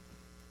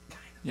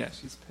Yeah,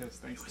 she's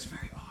pissed. Thanks. It was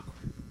very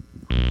awkward.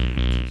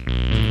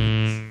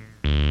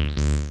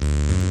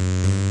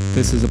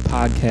 This is a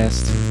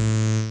podcast.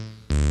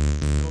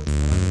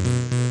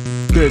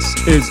 This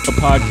is a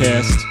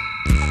podcast.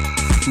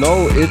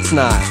 No, it's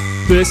not.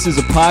 This is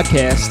a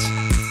podcast.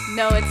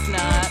 No, it's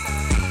not.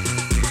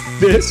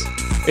 This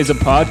is a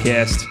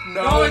podcast.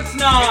 No, it's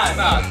not.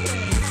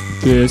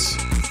 This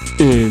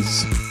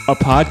is a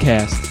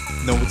podcast.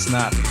 No, it's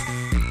not.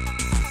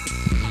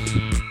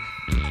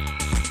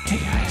 Hey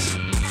guys,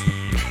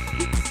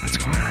 what's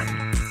going on?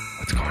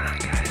 What's going on,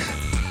 guys?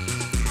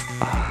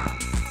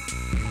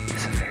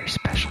 It's a very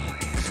special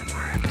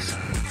ASMR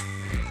episode.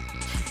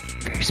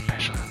 Very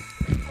special.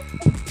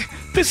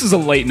 This is a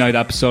late night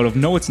episode of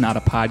No It's Not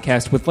a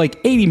Podcast with like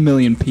 80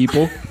 million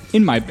people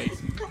in my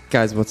basement.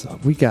 Guys, what's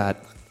up? We got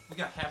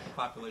half the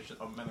population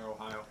of Menor,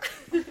 Ohio.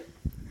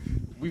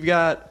 we've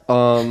got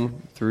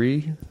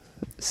 3,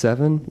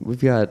 7. We've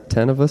got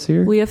 10 of us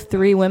here. We have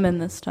 3 women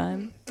this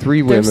time.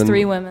 3 women. There's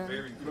 3 women.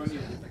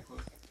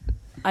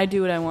 I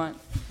do what I want.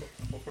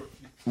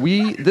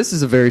 This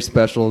is a very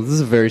special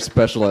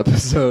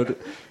episode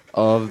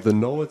of the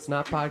No It's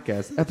Not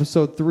podcast,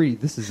 episode 3.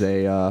 This is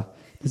a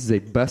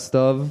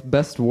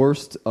best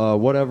worst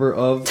whatever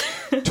of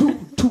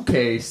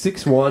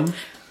 2K61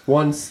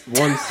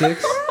 116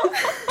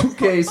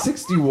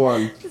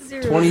 2K61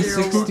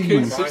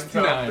 2016.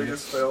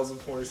 Biggest fails of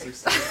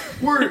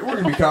 2016. We're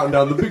gonna be counting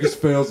down the biggest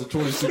fails of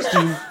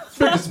 2016.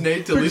 Biggest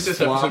Nate, delete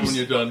this episode when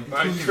you're done.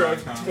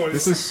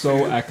 This is so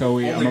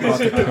echoey. I'm about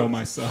to kill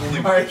myself.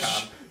 Alright,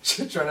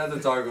 try not to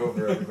talk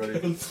over everybody.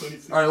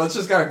 Alright, let's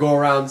just kind of go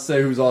around and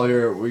say who's all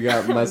here. We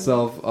got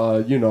myself,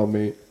 you know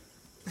me.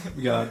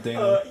 We got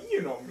Dana.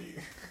 You know me.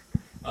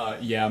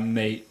 Yeah,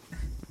 mate.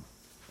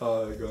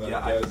 Go ahead,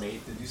 Yeah, guys. I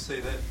mate. Did you say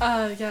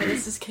that? Yeah,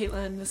 this is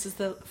Caitlin. This is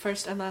the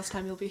first and last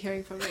time you'll be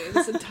hearing from me in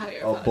this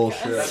entire Oh, podcast.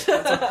 bullshit.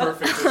 That's a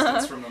perfect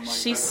distance from the mic.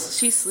 She's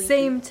sleepy.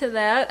 Same to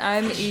that.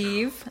 I'm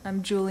Eve.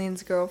 I'm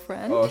Julian's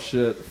girlfriend. Oh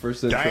shit,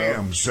 first intro.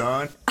 Damn,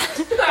 son.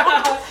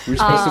 We're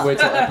supposed to wait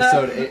till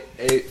episode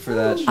 8 for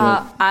that shit.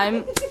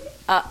 I'm.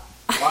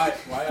 Why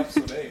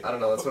episode 8? I don't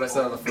know, that's what I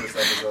said on the first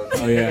episode.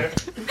 Oh yeah.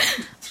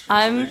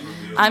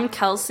 I'm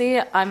Kelsey.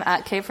 I'm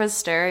at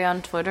KFrizSterry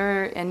on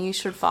Twitter, and you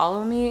should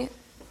follow me.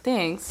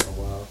 Thanks. Oh,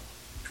 wow.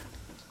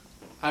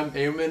 I'm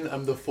Eamon.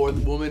 I'm the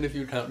 4th woman if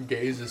you count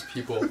gays as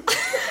people.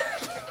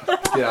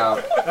 Get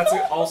out. That's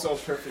also a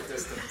perfect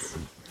distance.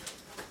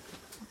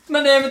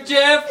 My name is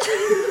Jeff.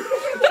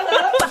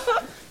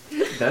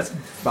 That's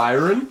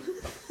Byron.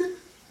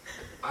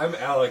 I'm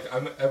Alec.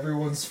 I'm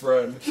everyone's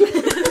friend.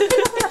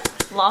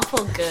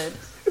 Lawful good.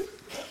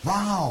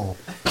 Wow.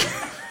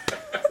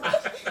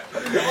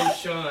 I'm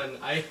Sean.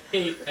 I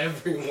hate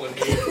everyone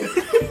here.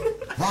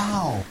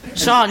 Wow.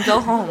 Sean, go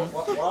home.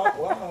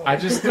 Wow. I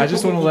just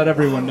want to let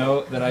everyone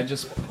know that I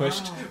just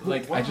pushed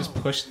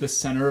the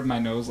center of my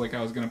nose like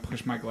I was gonna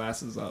push my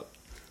glasses up.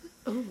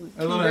 Ooh,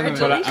 But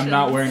I'm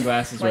not wearing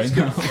glasses right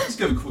now. Let's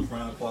give a quick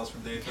round of applause for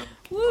Dave.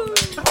 Woo.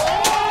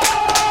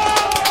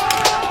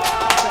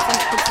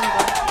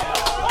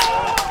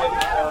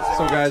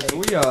 So guys,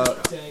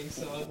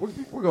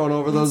 we're going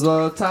over those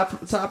top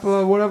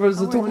whatever's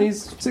the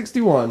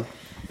 2061.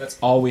 That's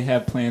all we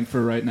have planned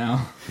for right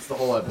now. It's the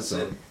whole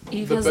episode.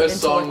 Eve The has best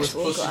song was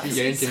intellectual supposed to be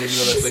glasses. Yanking, even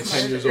though that's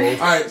like 10 years old.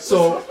 All right,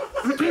 so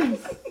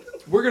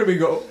we're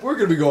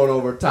gonna be going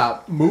over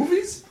top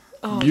movies,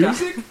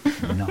 music.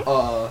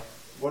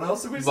 What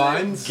else did we say?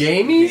 Vines.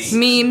 Gamies,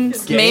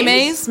 Memes.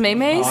 Games?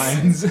 Memes.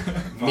 Lines.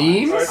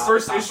 memes. Alright,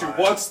 first issue.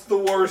 What's the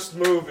worst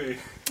movie?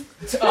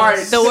 All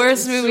right, The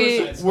worst movie.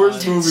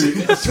 worst movie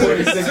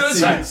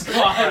 2016.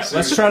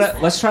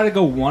 Let's try to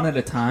go one at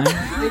a time.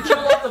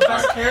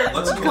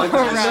 Let's do like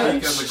this Alright.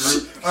 week as a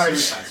group.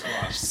 Suicide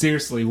Squad.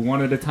 Seriously,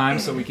 one at a time,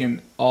 so we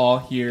can all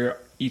hear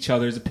each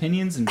other's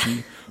opinions and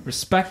be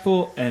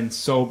respectful and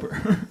sober.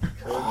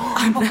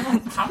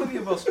 How many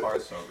of us are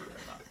sober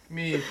right now?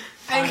 Me.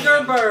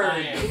 Angry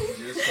Bird.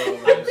 You're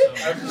sober.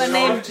 My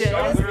name Jay.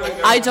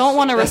 I don't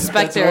want to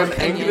respect their That's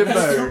one Angry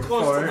opinions. Bird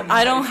for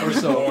I don't. or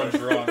so.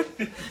 drunk.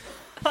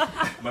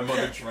 My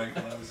mother drank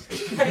when I was.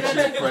 She was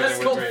pregnant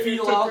with me.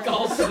 Fetal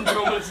alcohol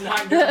syndrome. It's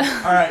not good.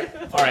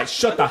 All right,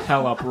 Shut the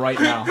hell up right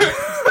now.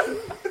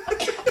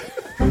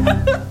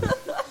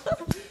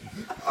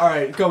 all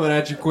right, coming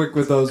at you quick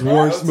with those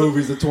worst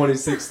movies of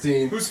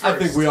 2016. Who's I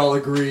think first? we all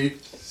agree.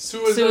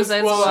 Suicide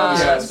Squad.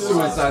 Yeah,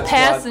 Suicide Squad.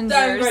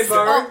 Passengers.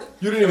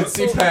 You didn't even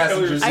see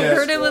Passengers I yet.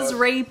 heard it was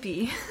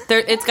rapey.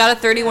 It's got a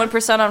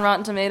 31% on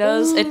Rotten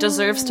Tomatoes. It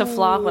deserves to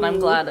flop, but I'm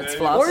glad it's Or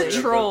flopping.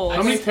 troll.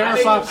 How many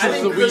teraflops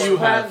does the Wii U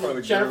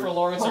have? Jennifer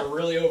Lawrence are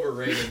really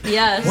overrated.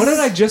 Yes. What did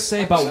I just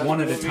say about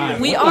one at a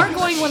time? We are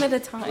going one at a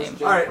time.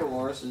 All right,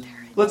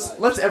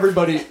 let's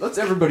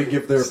everybody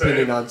give their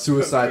opinion on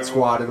Suicide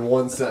Squad in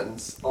one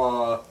sentence.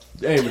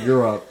 Eamon,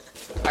 you're up.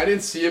 I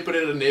didn't see it, but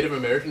it had a Native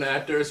American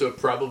actor, so it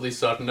probably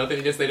sucked. Nothing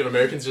against Native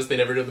Americans, just they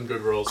never did them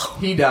good roles.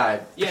 He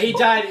died. Yeah, he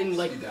died in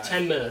like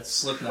 10 minutes.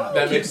 Slipknot.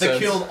 That makes They sense.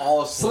 killed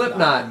all of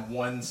Slipknot. in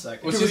 1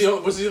 second. Was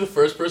he the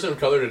first person of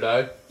color to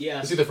die? Yeah.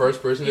 Was he the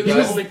first person He to was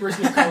the die? only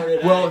person who colored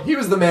it. Well, he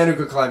was the man who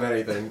could climb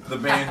anything. The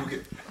man who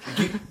could...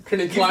 Can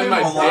he Give climb him my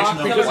a large dick?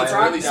 enough Because it's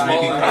ladder really to small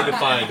make it and hard to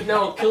find.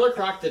 No, Killer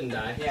Croc didn't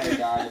die. Yeah, he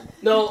died.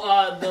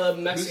 No, the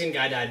Mexican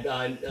guy died.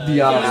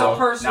 Diablo.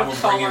 person Now we're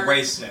of bringing color.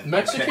 race in.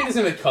 Mexican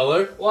isn't a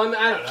color. Well,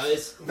 I don't know.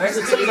 It's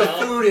Mexican's a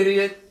food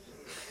idiot.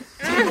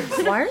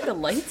 Why are the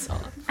lights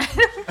on?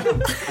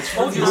 It's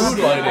for the Mood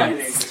lighting.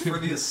 It's for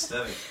the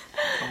aesthetic.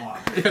 Come on.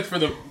 It's for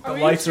the The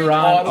lights are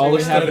on. All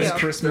we have is They're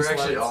Christmas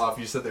actually lights. off.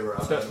 You said they were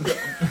on.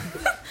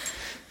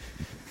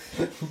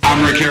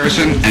 I'm Rick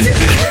Harrison, and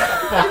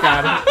Fuck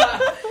out of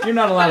here. You're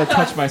not allowed to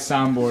touch my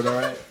soundboard,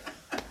 alright?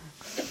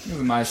 This is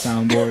my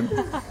soundboard.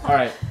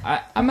 Alright,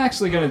 I'm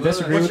actually going to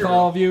disagree with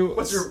all of you.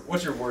 What's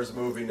your worst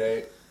movie,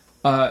 Nate?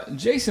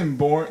 Jason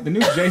Bourne, the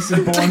new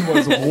Jason Bourne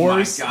was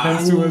worse Oh my God.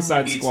 than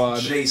Suicide It's Squad.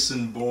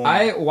 Jason Bourne.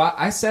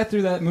 I sat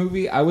through that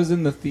movie. I was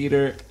in the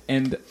theater,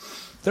 and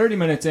 30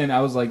 minutes in, I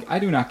was like, I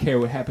do not care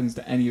what happens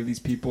to any of these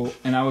people,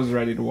 and I was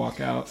ready to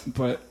walk out.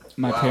 But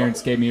my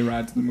parents gave me a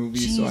ride to the movie,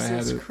 so I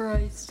had to.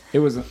 Christ. It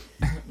was, it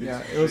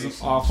was an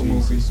awful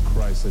movie.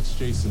 Christ, that's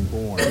Jason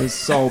Bourne. It was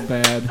so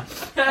bad.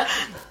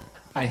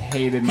 I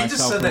hated He myself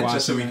just said for that watching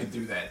just so he it. could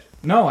do that.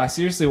 No, I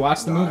seriously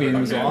watched the movie and it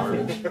was okay.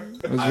 awful.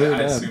 It was really I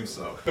bad. assume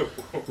so.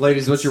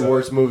 Ladies, what's your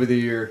worst movie of the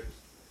year?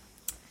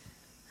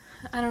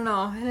 I don't know.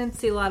 I didn't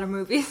see a lot of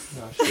movies.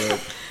 Oh, shit.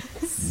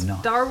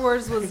 Star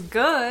Wars was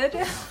good.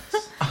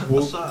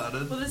 Well, this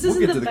We'll isn't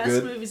get the to the best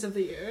good. movies of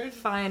the year.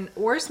 Fine.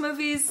 Worst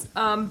movies,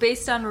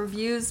 based on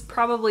reviews,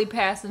 probably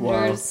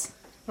Passengers.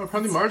 Oh,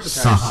 probably Mars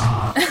Attacks.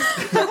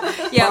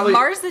 Yeah, Probably-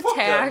 Mars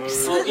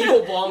Attacks. Well,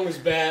 Evil Bong was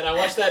bad. I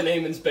watched that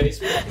in Eamon's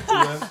basement.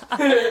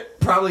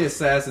 Probably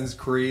Assassin's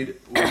Creed.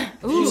 Did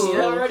you see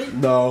that already?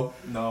 No.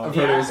 No. I've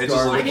heard it was It just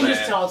garbage. I looked can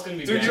just bad. tell it's gonna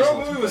be Dude, bad.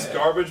 your movie was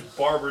garbage.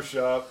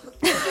 Barbershop.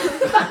 The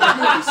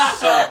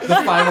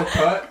final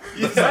cut.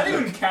 Does that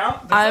even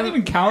count? Does that I'm-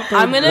 even count for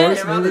I'm gonna-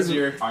 worst movies?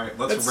 All right,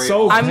 let's That's rate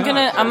so all bad.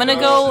 I'm gonna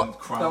go.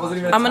 That wasn't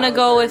even. I'm gonna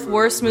go with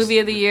worst movie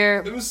of the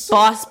year. It was so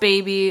Boss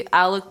Baby,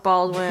 Alec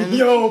Baldwin.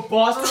 Yo,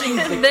 Boston.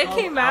 That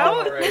came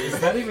out? Is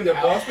that even a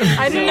Boston?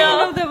 I didn't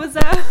know that was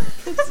out.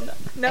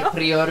 No.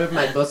 Pre-ordered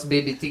my Boss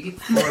Baby ticket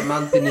for a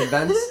month in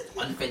advance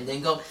on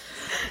Fandango.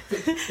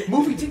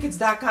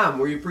 Movietickets.com,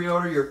 where you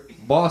pre-order your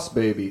Boss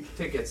Baby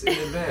tickets in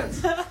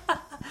advance.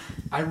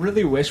 I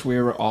really wish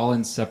we were all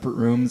in separate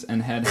rooms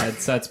and had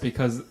headsets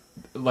because,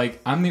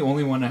 like, I'm the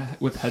only one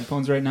with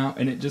headphones right now,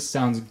 and it just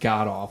sounds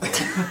god awful.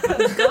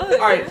 All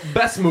right,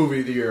 best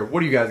movie of the year. What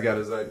do you guys got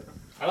to say?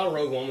 I thought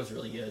Rogue One was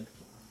really good.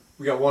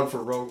 We got one for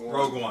Rogue One.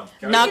 Rogue One.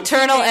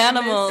 Nocturnal Gotta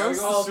Animals.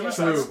 go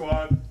Suicide True.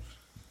 Squad.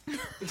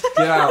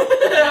 Get out.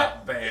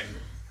 Not bad.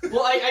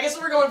 Well, I guess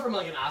if we're going from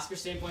like an Oscar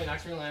standpoint,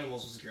 Nocturnal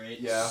Animals was great.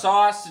 Yeah.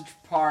 Sausage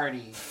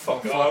Party.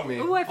 Fuck me.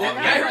 Ooh, I Yeah, forgot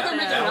I heard they're about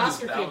making that. an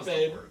Oscar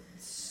campaign.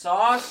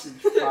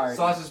 Sausage Party.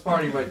 Sausage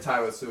Party might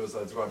tie with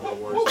Suicide Squad for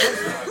the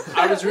worst.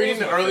 I was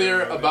reading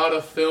earlier about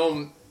a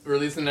film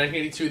released in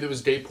 1982 that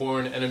was gay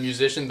porn, and a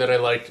musician that I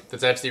liked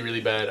that's actually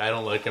really bad. I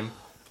don't like him.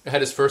 It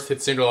had his first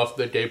hit single off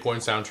the gay porn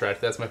soundtrack.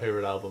 That's my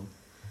favorite album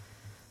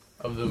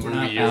of the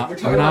movie year.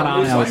 We're not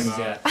on albums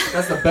yet.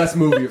 That's the best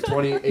movie of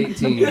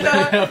 2018.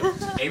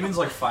 Eamon's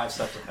like 5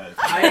 steps ahead.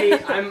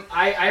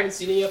 I haven't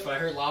seen it yet, but I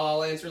heard La La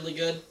Land's really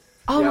good.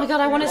 Oh my god,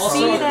 I want to Also,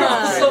 see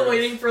that. also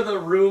waiting for the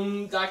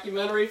Room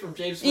documentary from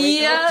James Franco.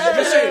 Yes. Did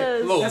you say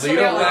That's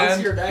Lolita what I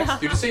Land? here next.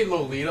 Did you say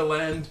Lolita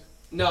Land?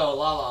 No,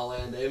 La La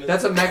Land. David.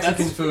 That's a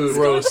Mexican food.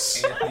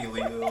 Gross. Anthony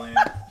Leland.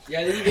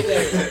 Yeah, I didn't get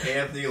that.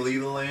 Anthony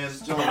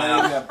Leland. Coming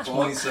out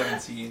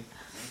 2017.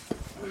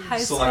 High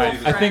school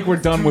Selected. I think we're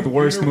done with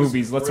worst Peter was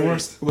movies. Let's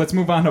great. let's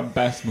move on to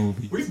best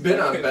movies. We've been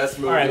on best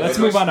movie. All right, let's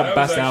move on to That was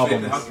best actually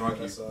albums. How drunk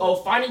you? Oh,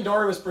 Finding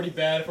Dory was pretty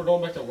bad. If we're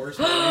going back to worst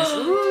movies.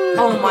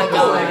 Oh my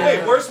god.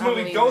 Hey, worst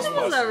movie, Is that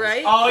Ghostbusters.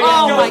 right? Oh yeah,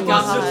 Oh my Ghostbusters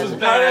God. was How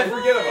did I bad.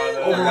 forget about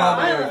that?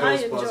 Overwhelming I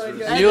Ghostbusters.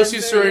 enjoyed it. Neil C.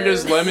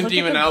 Serena's Lemon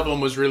Demon album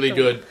was really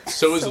good.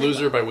 So is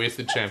Loser by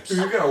Wasted Champs.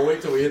 Dude, we gotta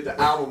wait till we hit the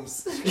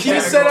albums. He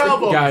said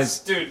album. Guys,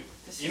 Dude,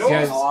 you know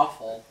Guys, what's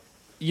Awful.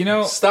 you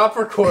know, Stop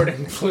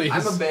recording, please.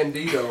 I'm a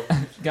bandito.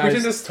 We can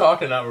guys, just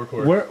talk and not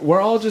record. we're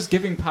all just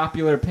giving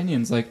popular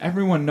opinions. Like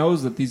everyone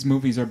knows that these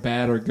movies are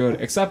bad or good.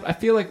 Except I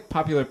feel like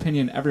popular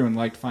opinion, everyone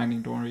liked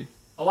Finding Dory.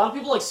 A lot of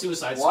people like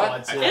Suicide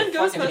What? Squad too. And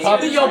Ghostbusters.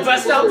 Probably yo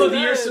best album of the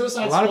year,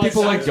 Suicide A Squad. lot of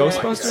people like sounds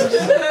Ghostbusters.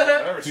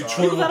 Never Dude,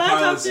 saw it. 21 That I thought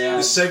Pilots. too.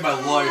 You saved my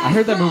life. I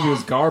heard that movie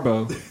was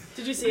Garbo.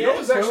 Did you see You know it?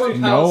 what's actually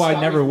No,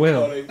 I never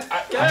will.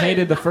 I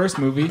hated the first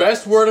movie.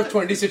 Best word of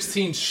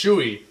 2016,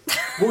 shoey.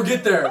 We'll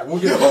get there. We'll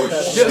get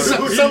there. Yeah,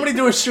 somebody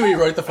do a shoey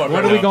right the fuck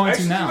What right are we now. going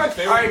to Actually, my now?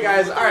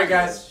 favorite All right,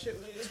 guys.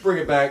 Let's bring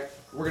it back.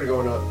 We're gonna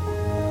go into.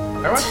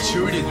 I want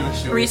Chewy to do a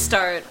shoey.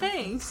 Restart.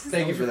 Thanks.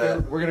 Thank you for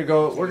that. We're gonna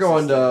go. We're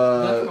going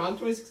Come to on,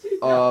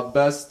 2016.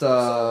 best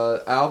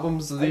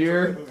albums of the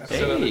year.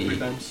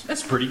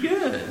 That's pretty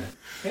good.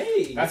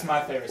 Hey. That's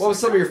my favorite. What was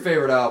some of your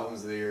favorite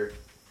albums of the year?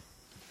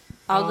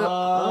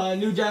 I'll go.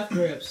 New Death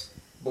Grips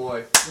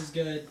Boy. was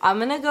good. I'm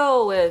gonna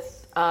go with.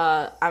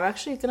 I'm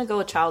actually gonna go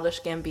with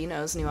Childish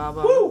Gambino's new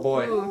album.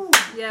 Boy. Ooh,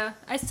 yeah,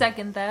 I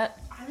second that.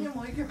 I didn't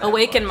like it that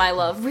Awaken much. My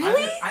Love.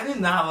 Really? I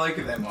did not like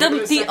it that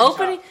much. The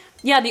opening.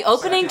 Yeah, the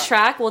opening Second.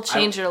 track will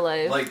change your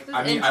life. Like,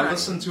 I mean, I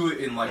listened to it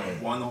in like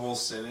one whole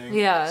sitting.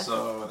 Yeah.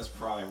 So that's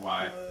probably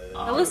why.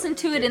 I listened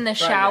to it in the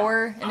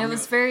shower, and it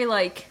was very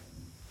like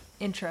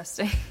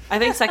interesting. I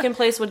think second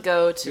place would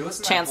go You to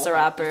listened to Chance that the whole-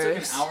 Rapper's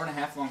It took an hour and a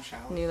half long shower.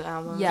 new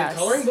album. Yes. Did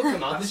Coloring Book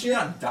come out I've this seen year?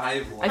 it on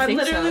Dive I I'm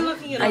think literally so.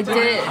 looking at I it.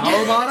 did.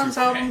 Power Bottoms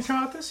album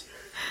come out this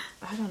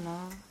year? I don't know.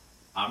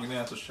 I'm gonna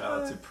have to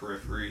shout out to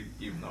Periphery,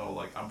 even though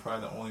like I'm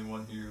probably the only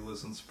one here who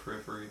listens to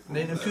Periphery.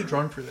 Nate, I'm too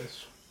drunk for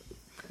this.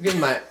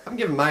 I'm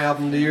giving my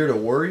album of the year to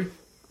Worry.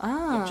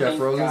 Oh. Jeff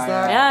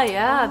Rosenstock.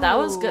 Yeah, that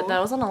was good. That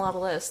was on a lot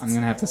of lists. I'm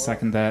gonna have to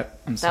second that.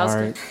 I'm That was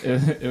sorry.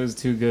 It was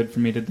too good for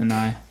me to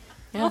deny.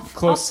 Yeah. I'll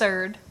Close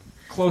third.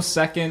 Close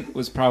second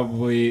was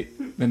probably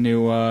the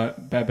new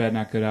Bad Bad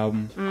Not Good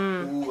album.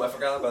 Ooh, I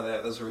forgot about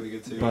that. That's really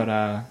good too. But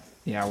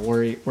yeah,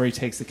 Worry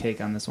takes the cake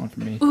on this one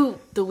for me. Ooh,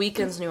 The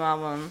Weeknd's new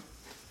album,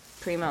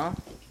 Primo.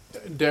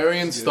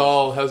 Darian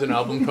Stahl has an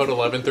album called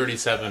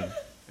 1137,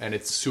 and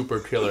it's super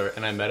killer.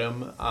 And I met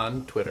him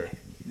on Twitter.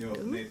 Yo,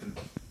 Nathan.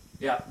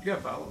 Yeah. You got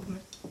a bottle opener?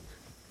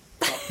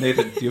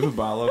 Nathan, do you have a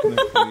bottle opener,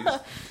 please?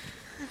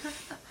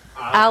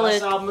 Alec.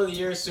 Best album of the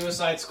year,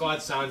 Suicide Squad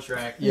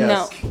soundtrack.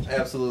 Yes,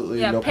 absolutely.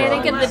 Yeah, no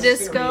Panic problem. at the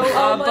Disco,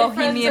 All my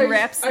Bohemian friends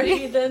Rhapsody. Are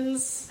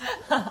heathens.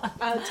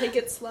 Take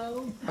it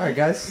slow. All right,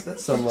 guys,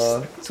 that's some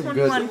good.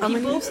 21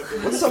 people.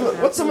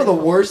 What's some of the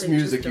worst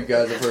music you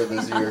guys have heard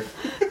this year?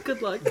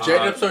 Good luck.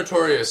 Jacob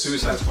Sartorius.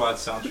 Suicide Squad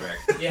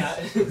soundtrack. Yeah.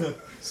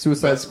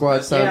 Suicide Squad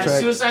Yeah, soundtrack.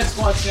 Suicide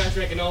Squad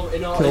soundtrack in all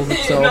Kills in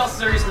itself. all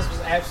seriousness was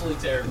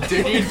absolutely terrible.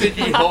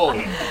 Diggy Hole.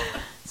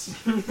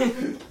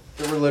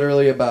 There were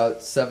literally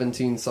about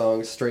 17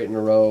 songs straight in a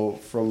row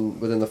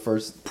from within the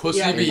first. Pussy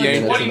Yeah, be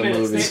it's like Yankee. 20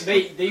 minutes.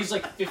 They use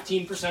like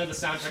 15% of the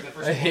soundtrack in the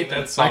first I 20 hate that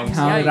minutes. song. I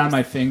counted Yikes. on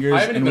my fingers, I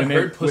haven't and even when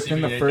heard Pussy within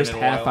Be the Yankee first in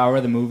a half while. hour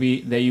of the movie,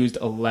 they used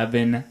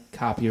 11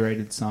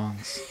 copyrighted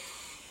songs.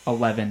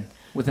 11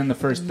 within the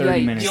first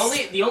 30 Yikes.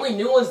 minutes. The only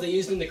new ones they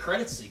used in the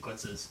credit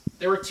sequences.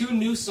 There were 2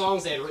 new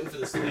songs they had written for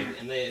this thing,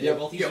 and they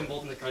both used them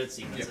both in the credit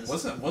Yeah, sequences.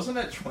 wasn't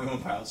that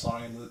 21 Pilots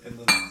song in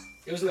the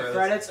It was in the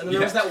credits, and then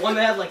there was that one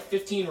that had like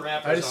 15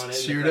 rappers I on it. just in the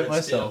cheered at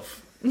credits, too.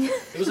 myself.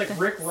 It was like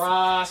Rick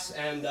Ross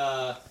and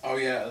Oh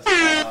yeah.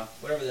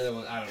 whatever the other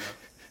one. I don't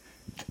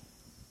know.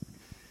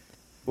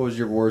 What was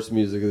your worst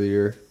music of the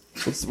year?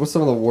 What's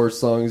some of the worst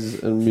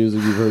songs and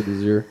music you've heard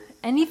this year?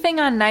 Anything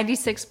on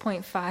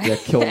 96.5. Yeah,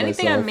 kill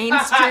Anything myself. on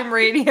mainstream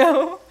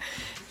radio.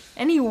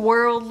 Any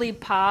worldly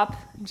pop.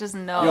 Just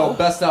no. Yo,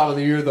 best album of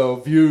the year though,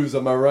 Views.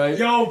 Am I right?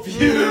 Yo,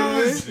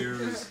 Views.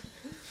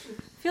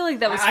 I feel like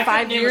that was I 5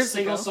 couldn't name years a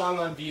single ago. song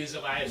on Views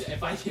if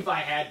I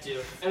had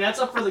to, and that's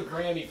up for the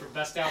Grammy for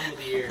best album of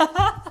the year.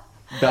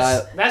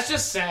 That's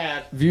just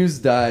sad. Views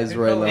dies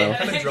right It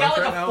now. got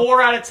like a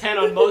 4 out of 10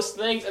 on most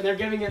things, and they're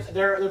giving it.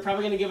 They're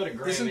probably going to give it a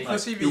Grammy. Isn't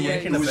Pussy be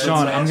yanking a bed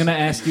Sean, sound? I'm going to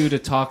ask you to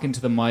talk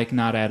into the mic,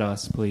 not at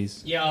us,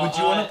 please. Yo, Would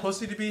you want a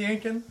pussy to be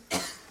yanking?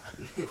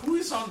 Who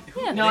is on?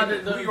 Yeah, No,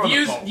 Nathan, the who you on the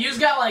views phone? views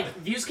got like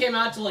views came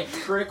out to like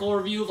critical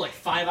review of like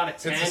 5 out of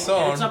 10. It's a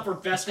song. And it's up for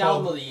best It's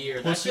called album of the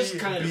year. That's Pussy just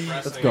kind of Be-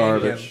 depressing. That's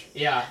garbage.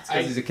 Yeah,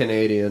 Because he's a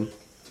Canadian.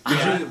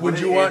 Would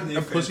you want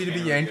a pussy to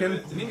be yanking?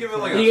 Didn't he give it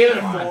like He gave it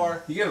a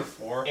 4. He gave it a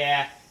 4.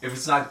 Yeah. If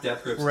it's not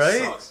Death Grips, Right?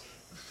 it sucks.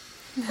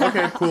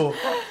 Okay, cool.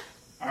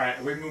 All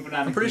right, we're moving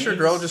on. I'm pretty sure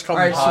girl just called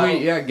All me right, hot.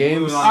 sweet. Yeah,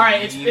 games. All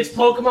right, it's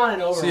Pokemon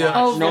and Overwatch. See ya.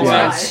 Oh, No yeah.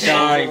 Man's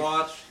Sky.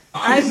 Overwatch.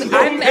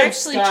 I'm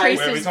actually Sky. Wait,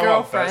 we Trace's talking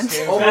about girlfriend. best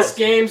games? Best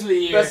games of the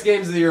year. Best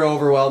games of the year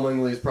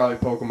overwhelmingly is probably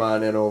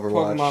Pokemon and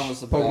Overwatch. Pokemon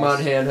was the Pokemon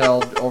best.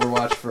 handheld,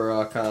 Overwatch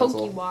for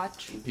console.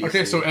 Pokewatch. PC.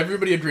 Okay, so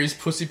everybody agrees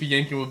Pussy be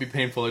yanking will be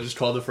painful. I just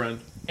called a friend.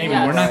 Hey,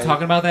 Yes. we're not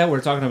talking about that. We're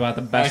talking about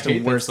the best I hate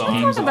and that worst song.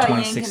 games of We're talking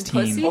about yanking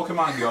 2016. pussy.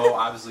 Pokemon Go,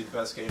 obviously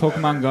best game.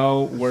 Pokemon ever.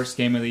 Go, worst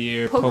game of the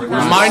year. Pokemon.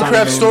 Pokemon Minecraft Sun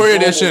and Story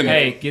Moon. Edition.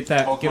 Hey,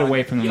 get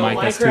away from the Yo, mic.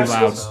 That's too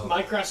loud.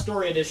 Minecraft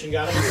Story Edition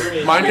got a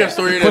degree. Minecraft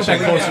Story Put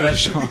that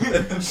Edition.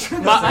 closer to Sean.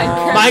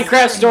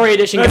 Minecraft Story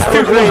Edition got a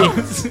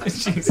degree.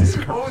 Jesus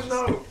Christ. Oh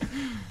no.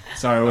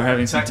 Sorry, we're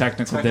having some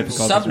technical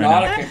difficulties right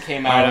Subnautica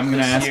came All right, out I'm gonna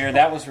this ask- year.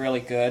 That was really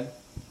good.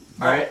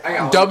 All right, I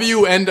got one.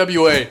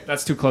 WNWA. now.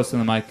 That's too close to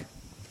the mic.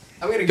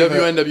 I'm gonna give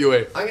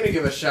WNWA. I'm gonna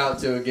give a shout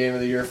to a game of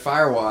the year.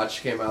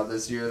 Firewatch came out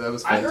this year. That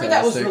was I fantastic. heard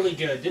that was really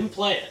good. Didn't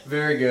play it.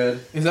 Very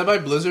good. Is that by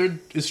Blizzard?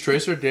 Is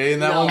Tracer gay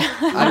in that No. one?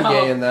 I'm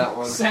gay in that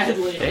one.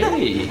 Sadly.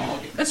 Hey,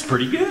 that's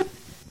pretty good.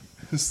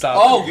 Stop.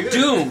 Oh, good.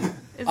 Doom.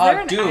 Is there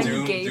an Doom.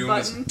 I'm gay Doom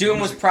button? Doom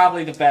was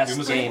probably the best Doom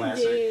was a game.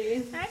 classic.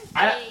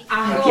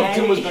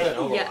 Doom was better than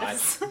Overwatch.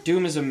 Yes.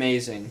 Doom is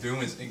amazing.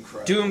 Doom is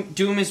incredible.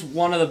 Doom is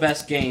one of the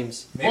best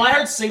games. Well, I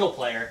heard single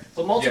player,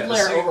 but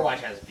multiplayer Yeah, Overwatch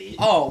has beat.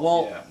 Oh,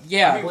 well,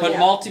 yeah, I mean, but yeah.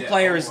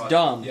 multiplayer is Overwatch.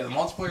 dumb. Yeah, the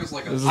multiplayer is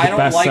like This is a. I the don't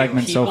best like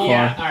segment so people- far.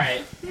 Yeah,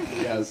 alright.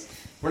 Yes.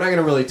 We're not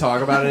gonna really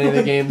talk about any of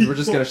the games. We're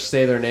just gonna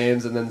say their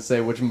names and then say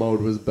which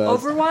mode was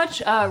best.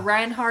 Overwatch,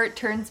 Reinhardt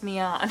turns me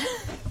on.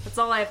 That's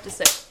all I have to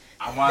say.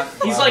 I want.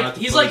 He's I like, want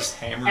to he's put like. his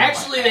hammer in my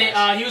Actually,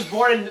 ass. he was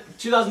born in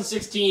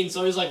 2016,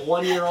 so he's like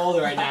 1 year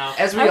old right now.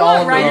 As we I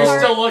all want know, You're still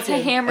Reinhardt looking.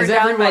 to hammer as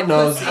down my everyone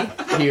knows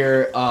pussy.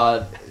 here,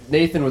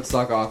 Nathan would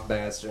suck off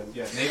Bastion.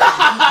 Yeah,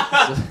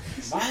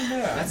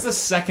 That's the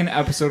second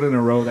episode in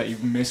a row that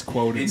you've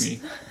misquoted me.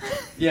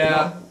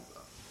 Yeah.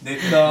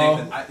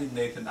 Nathan,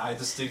 I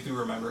distinctly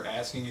remember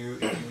asking you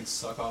if you would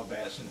suck off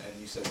Bastion,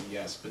 and you said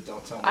yes, but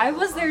don't tell me. I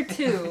was there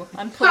too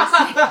on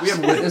PlayStation. We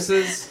have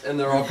witnesses, and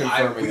they're all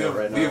confirming it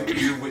right We have now.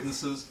 ear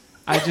witnesses.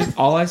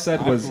 All I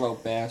said was Buffalo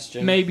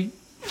Bastion. maybe.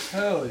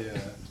 Hell yeah.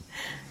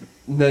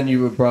 And then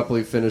you would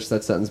abruptly finish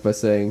that sentence by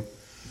saying,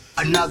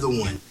 Another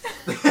one.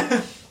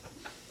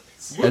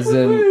 as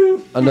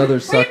in another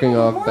sucking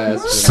off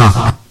Bastion.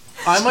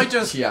 I might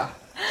just. Yeah.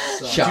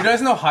 Do you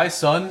guys know High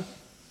Sun?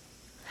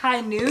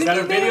 High Noon? Is that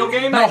a video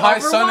game? No, Like High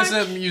Sun Overwatch?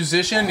 is a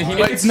musician. He If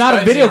might it's not a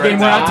Skype video me right game,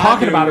 we're now. not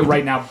talking about it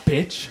right now,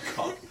 bitch.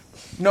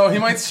 No, he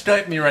might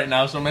Skype me right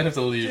now, so I might have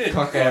to leave.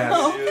 Cuck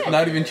ass.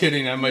 Not even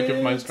kidding. I might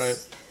give my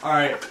Skype.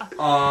 Alright,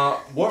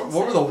 what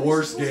were the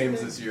worst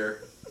games this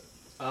year?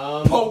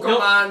 No,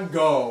 Pokemon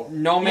Go.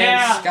 No Man's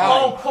yeah. Sky.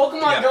 Oh,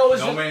 Pokemon Go was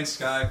No just, Man's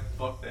Sky.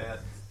 Fuck that.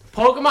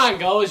 Pokemon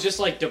Go is just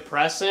like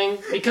depressing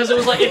because it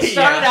was like it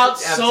started Yeah, out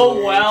so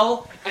absolutely.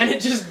 well and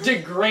it just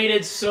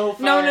degraded so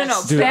fast.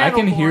 No. Dude, I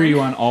can hear Battleborn. you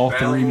on all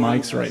three Battleborn.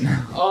 mics right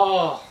now.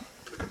 Oh,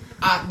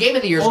 Game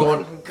of the Year is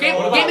going.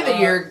 Game of the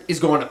Year is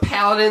going to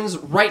Paladins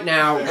right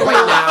now.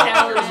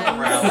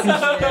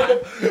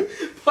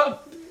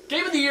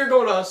 Game of the Year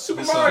going to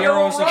Super This, Mario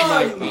Heroes of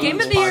Run. Might. Game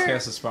this of the Year.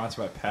 podcast is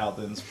sponsored by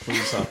Paladins.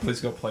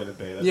 Please go play the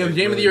beta. Yeah, They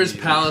Game of the really Year is need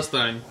it.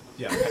 Palestine.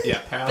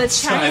 Yeah,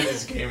 Paladins Chinese-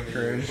 is Game of the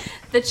Year. The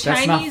That's not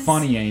Chinese,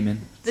 funny, Eamon.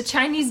 the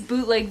Chinese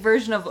bootleg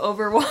version of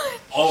Overwatch.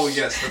 Oh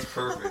yes, that's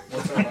perfect.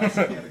 What's our last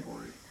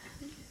category?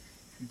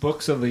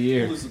 Books of the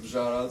year.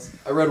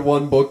 I read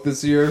one book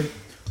this year.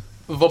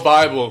 The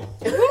Bible.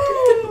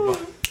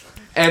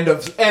 End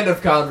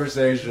of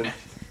conversation.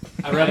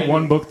 I read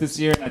one book this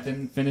year and I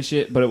didn't finish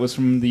it, but it was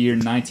from the year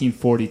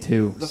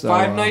 1942. The so,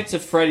 Five Nights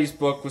at Freddy's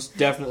book was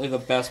definitely the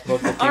best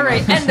book. That came All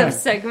right, out. end of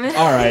segment.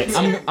 All right,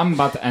 I'm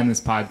about to end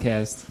this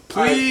podcast.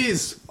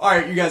 Please. All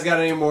right, you guys got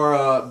any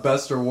more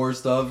best or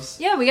worst ofs?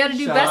 Yeah, we got to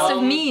do best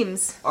of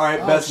memes. All right,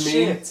 best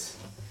memes.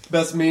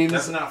 Best memes.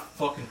 That's not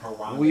fucking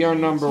Harambe. We are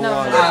number No.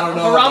 one. I don't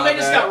know. Harambe about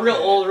just that. got real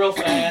old real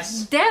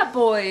fast. Dat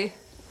Boy.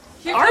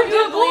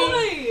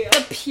 Arguably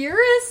the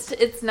purest.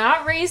 It's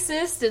not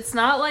racist. It's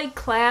not like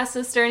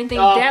classist or anything.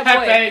 Oh, Dat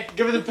Pepe.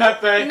 Give it to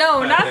Pepe. Boy.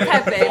 No, not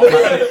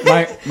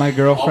Pepe. My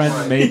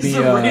girlfriend made He's me. the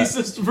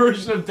racist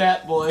version of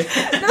Dat Boy.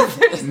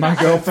 My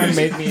girlfriend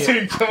made me.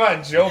 Dude, come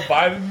on, Joe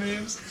Biden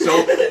memes.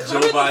 Joe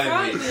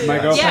Biden. memes. My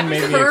Yeah, girlfriend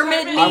made me.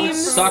 Kermit I would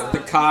memes. suck the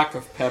cock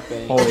of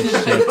Pepe. Holy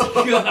shit!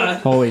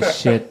 Holy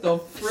shit! The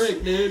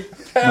frick, dude.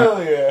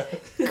 Hell yeah.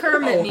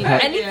 Kermit memes. Hey,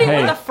 Anything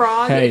hey, with a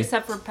frog hey.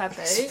 except for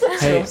Pepe.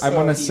 Hey, I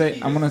want to say.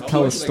 I want to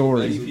tell a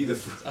story.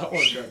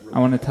 I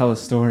want to tell a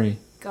story.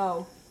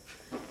 Go.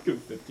 Go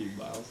 15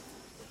 miles.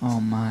 Oh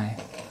my.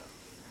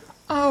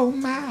 Oh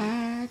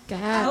my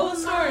god. Oh,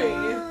 sorry.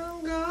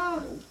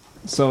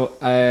 So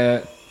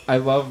I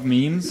love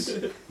memes,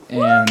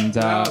 and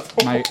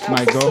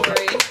my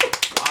girlfriend.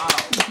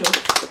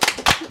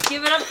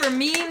 Give it up for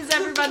memes,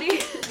 everybody.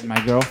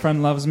 My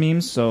girlfriend loves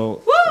memes,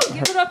 so Woo!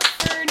 Give it up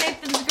for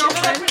Nathan's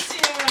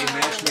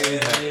girlfriend.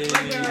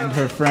 and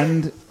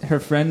her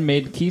friend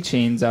made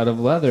keychains out of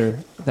leather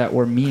that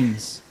were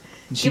memes.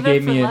 And she Give it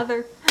gave up for me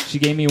leather. she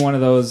gave me one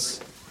of those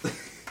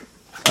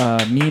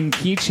meme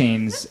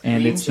keychains,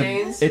 and Meme it's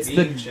chains?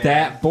 the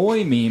Dat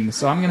Boy meme.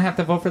 So I'm gonna have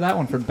to vote for that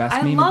one for best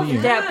I meme love of the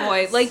year. that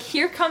boy. Like,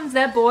 here comes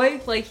that boy.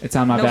 Like, It's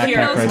on my nobody backpack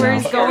knows right where now.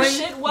 he's going.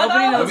 Shit, what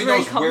Nobody up? knows Nobody where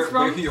he knows comes where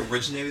from. he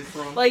originated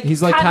from. Like,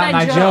 He's like Cotton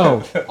Eye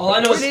Joe. All I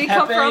know Where is did he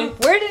come Pepe. from?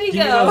 Where did he Give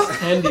me go? those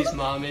candies,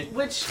 mommy.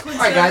 Which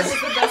Alright, guys.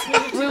 was the best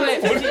movie?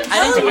 Wait.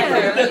 I didn't do my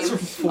favorite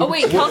meme. Oh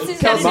wait, Kelsey's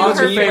got Mom's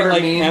her your favorite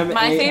favorite. meme?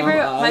 My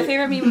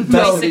favorite meme of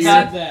Best 2016.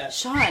 Got that.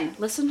 Sean,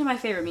 listen to my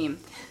favorite meme.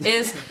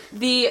 Is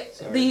the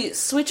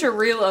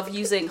switcheroo of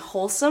using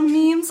wholesome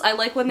memes. I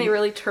like when they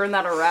really turn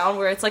that around,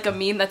 where it's like a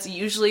meme that's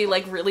usually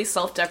like really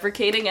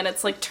self-deprecating and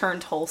it's like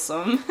turned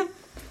wholesome.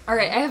 All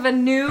right, I have a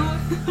new.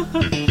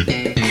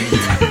 Please.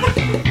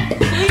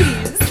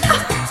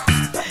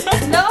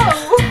 No.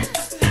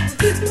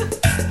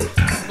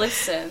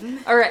 Listen.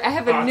 All right, I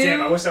have a new.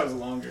 Damn, I wish that was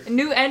longer. A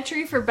new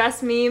entry for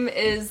best meme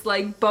is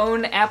like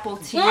bone apple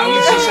teeth. I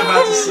was just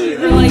about to say Or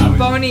that. like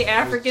bony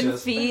African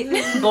feet.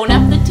 Bon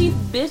appetit,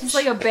 bitch. It's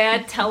like a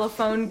bad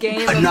telephone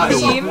game of Another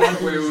a meme.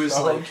 Where it was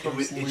like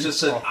it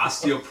just said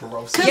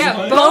osteoporosis.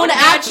 Yeah, Bone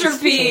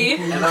atrophy.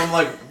 And I'm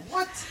like,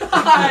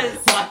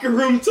 Locker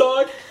room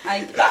talk.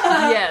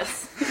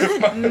 Yes.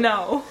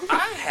 No.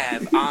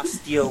 have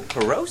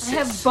osteoporosis.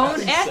 I have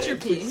bone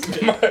atrophy.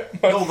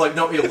 No,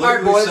 it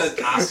literally said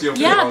osteoporosis.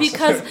 Yeah,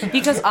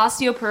 because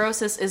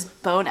osteoporosis is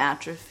bone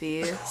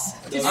atrophy.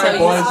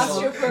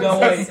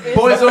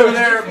 Boys over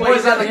there,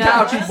 boys on the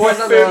couch, boys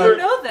on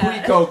the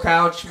Quico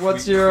couch.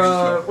 What's your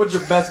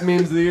best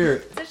memes of the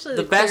year?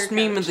 The best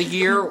meme of the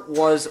year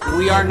was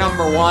 "We Are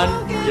Number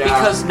One"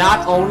 because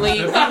not only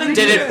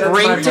did it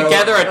bring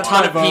together a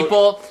ton of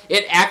people,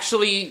 it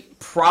actually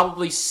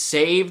probably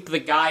saved the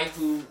guy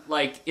who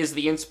is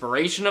the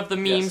inspiration of the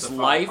meme's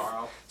life.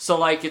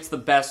 So it's the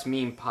best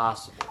meme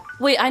possible.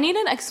 Wait, I need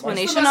an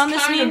explanation on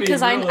this meme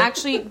because I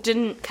actually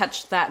didn't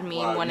catch that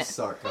meme when it.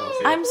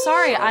 I'm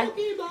sorry,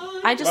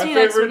 I just need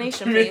an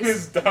explanation, My favorite please. meme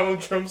is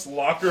Donald Trump's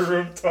locker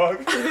room talk.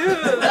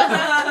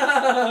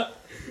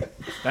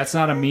 That's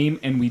not a meme,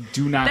 and we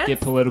do not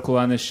get political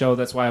on this show.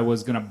 That's why I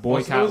was going to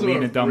boycott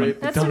Lena Dunham.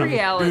 That's a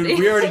reality. Dude,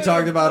 we already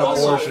talked about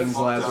abortions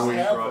last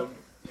week.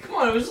 Come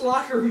on, it was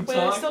locker room Wait,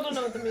 I talk. still don't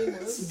know what the meme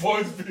was.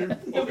 Boys being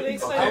Nobody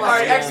explained All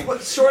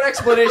right, short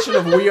explanation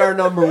of "We Are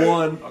Number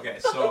One." Okay,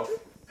 so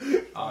oh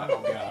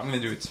god, I'm gonna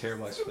do a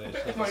terrible explanation.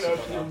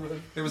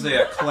 There was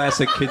a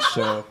classic kids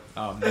show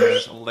known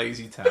as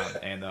Lazy Town,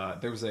 and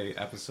there was a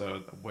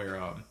episode where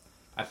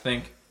I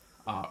think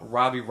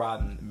Robbie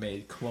Rotten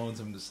made clones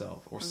of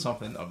himself or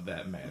something of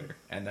that matter,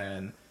 and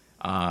then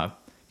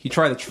he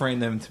tried to train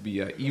them to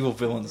be evil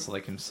villains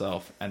like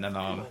himself, and then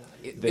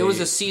It was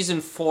a season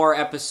 4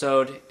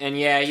 episode, and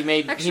he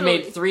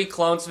made 3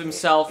 clones of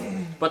himself,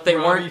 but they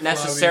weren't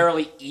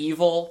necessarily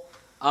evil.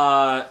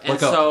 And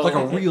like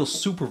a real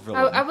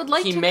supervillain. I would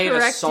like he to made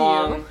correct a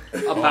song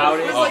about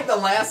It it. was like the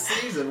last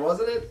season,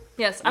 wasn't it?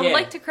 Yes, I would Yeah.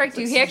 like to correct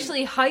you. He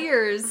actually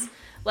hires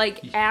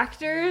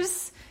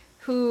actors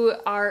who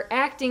are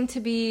acting to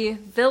be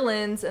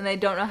villains, and they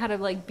don't know how to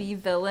be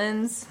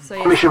villains. So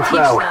you have to teach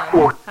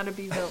them how to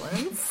be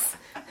villains.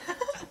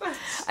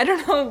 I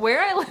don't know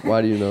where I learned.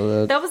 Why do you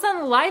know that? That was on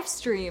the live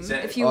stream.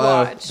 If you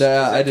watched,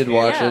 I did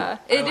watch yeah,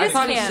 it I is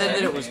thought he said that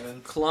canon. it was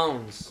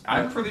clones.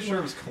 I'm pretty sure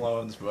it was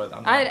clones, but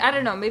I'm not I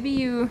don't know. Maybe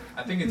you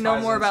I think it know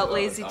ties more into, about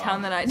Lazy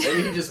Town than I do.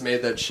 Maybe he just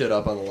made that shit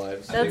up on the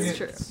live. That's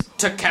true.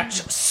 To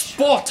catch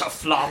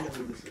Sportaflop.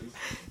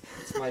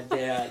 It's my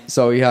dad.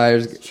 So he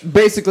hires.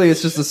 Basically,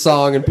 it's just a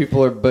song, and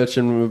people are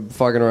bitching,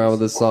 fucking around with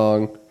this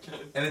song.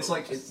 And it's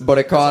But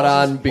it caught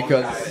on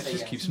because it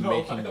just keeps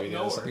making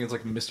videos. I think it's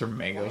like Mr.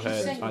 Mango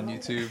Head on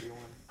YouTube.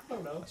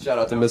 shout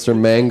out to Mr.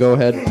 Mango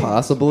Head,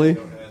 possibly.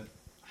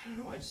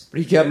 But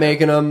he kept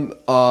making them. It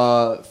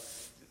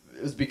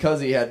was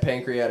because he had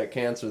pancreatic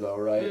cancer, though,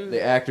 right? The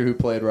actor who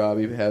played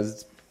Robbie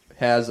has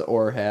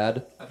or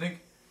had. I think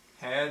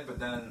had, but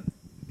then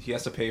he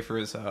has to pay for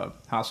his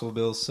hospital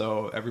bills.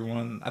 So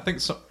everyone, I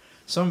think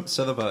some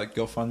set up a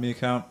GoFundMe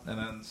account, and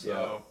then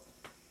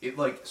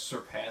it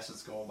surpassed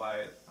its goal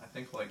by I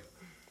think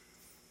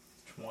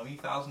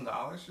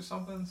 $20,000 or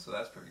something. So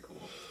that's pretty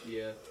cool.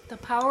 Yeah. The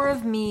power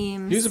of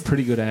memes. He was a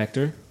pretty good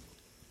actor.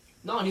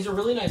 No, and he's a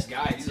really nice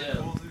guy too.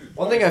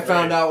 One thing I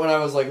found out when I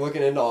was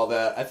looking into all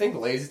that, I think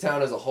Lazy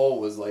Town as a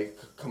whole was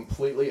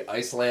completely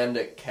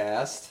Icelandic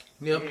cast.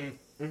 Yep.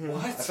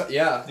 What?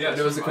 Yeah, it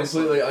was a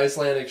completely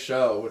Icelandic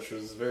show, which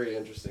was very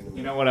interesting to me.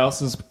 You know what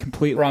else is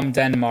complete from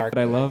Denmark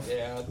that I love?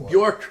 Yeah.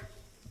 Bjork.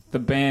 The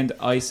band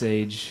Ice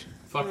Age.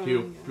 Fuck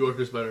you. Bjork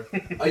is better.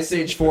 Ice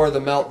Age 4, The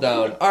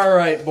Meltdown. All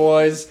right,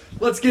 boys,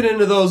 let's get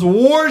into those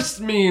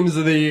worst memes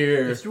of the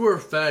year. If you were a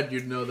fad,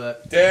 you'd know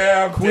that.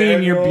 Damn, Queen,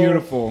 Daniel. you're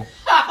beautiful.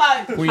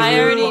 Queen, I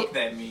you're-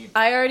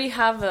 already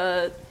have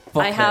a.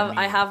 Fuck I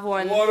that have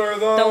one. What are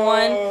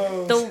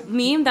The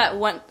meme that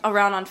went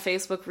around on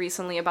Facebook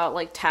recently about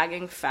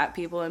tagging fat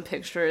people in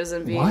pictures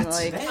and being What?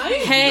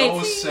 hey,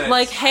 no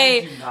sense. hey, I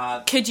do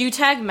not- could you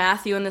tag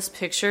Matthew in this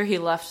picture? He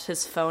left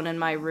his phone in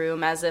my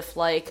room, as if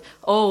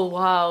oh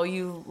wow,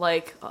 you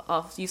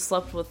you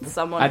slept with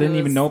someone. I didn't who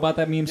even was- know about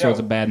that meme, so it's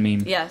a bad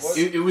meme. Yes.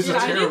 It was a Yeah,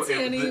 I didn't terrible.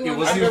 see any It one.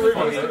 wasn't I've even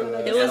never funny.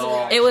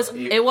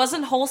 seen It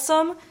wasn't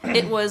wholesome.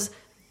 It was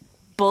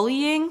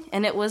bullying,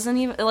 and it wasn't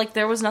even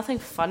there was nothing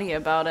funny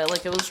about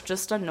it. It was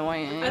just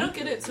annoying. I don't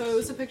get it. So it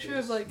was a picture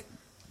of a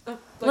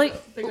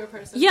bigger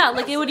person. Yeah,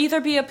 it would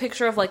either be a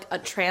picture of a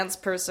trans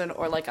person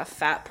or a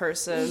fat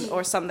person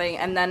or something,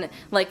 and then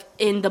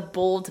in the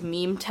bold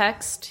meme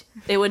text,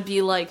 it would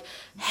be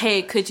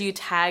hey, could you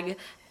tag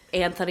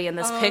Anthony in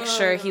this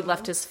picture? He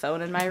left his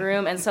phone in my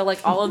room, and so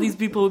all of these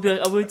people would be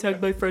I'm gonna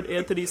tag my friend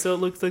Anthony so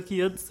it looks like he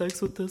had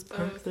sex with this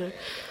person.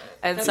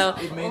 And so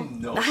It made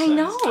no I sense.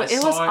 know I it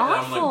saw was and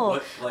I'm awful.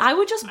 what? I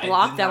would just I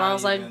block did them. I not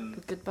was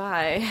even-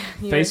 goodbye.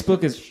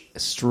 Facebook is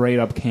straight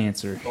up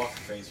cancer. Fuck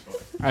Facebook.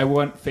 I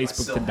want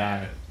Facebook to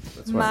die.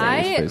 That's why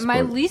I think it's My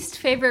Facebook. least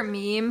favorite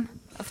meme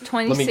of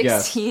Let me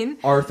guess. 2016.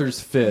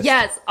 Arthur's fist.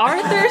 Yes,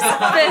 Arthur's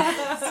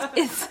fist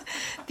is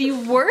the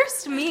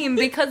worst meme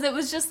because it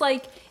was just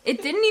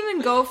it didn't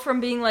even go from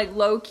being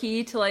low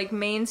key to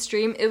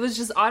mainstream. It was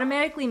just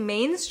automatically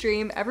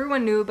mainstream.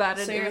 Everyone knew about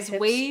it. So It you're was hipster?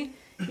 way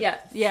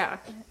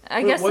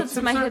I guess what's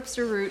that's my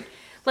hipster? hipster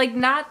route.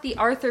 Not the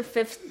Arthur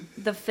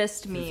the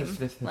fist meme.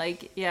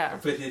 Yeah.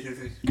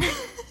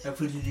 I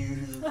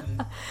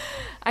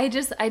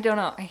don't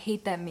know. I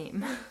hate that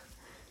meme.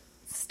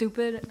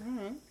 Stupid.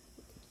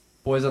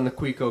 Boys on the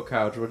Quico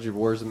couch.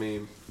 Where's the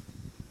meme?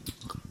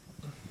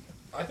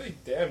 I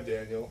think dab,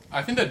 Daniel.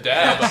 I think the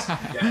dab.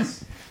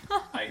 Yes.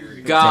 I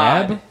agree.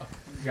 Dab?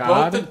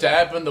 Both the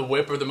dab and the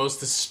whip are the most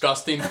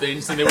disgusting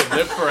things, and they would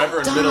live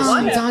forever in middle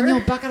school. Daniel,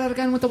 back it out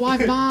again with the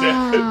white bomb.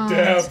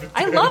 Dab.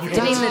 I love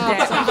hitting the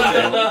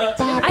dab.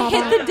 I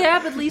hit the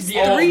dab at least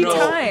 3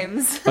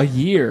 times. A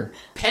year.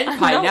 Pen No,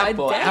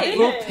 pineapple, a day.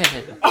 apple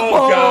pen.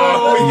 Oh,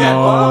 God.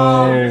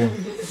 No.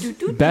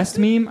 Best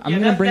meme? I'm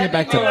going to bring it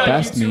back to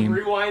best meme.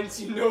 Rewind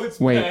so you know it's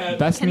Wait, bad.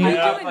 best meme?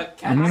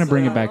 I'm going to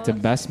bring it back to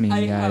best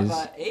meme, guys.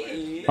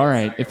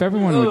 Alright, if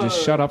everyone would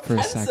just shut up for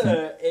a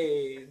second.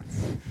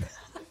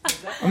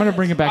 I'm going to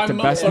bring it back to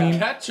best I'm a meme.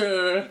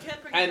 catcher,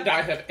 and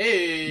I have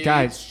AIDS.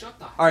 Guys,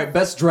 Alright,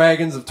 best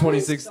dragons of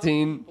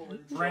 2016.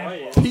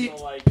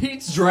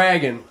 Pete's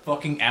Dragon.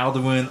 Fucking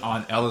Alduin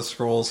on Elder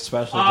Scrolls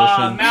Special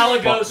Edition.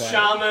 Malagos Fuck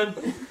that.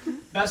 Shaman.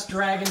 Best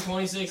Dragon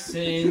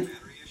 2016.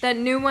 That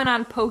new one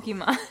on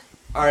Pokemon.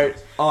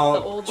 Alright,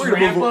 old we're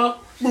gonna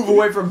move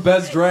away from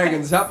best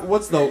dragons.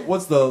 What's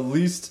the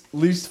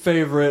least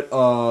favorite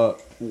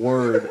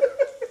word?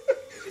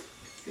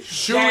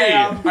 Shui.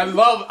 I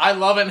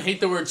love and hate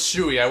the word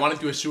shui. I want to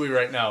do a shui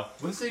right now.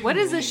 What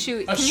is a shoe?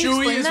 A Can you shui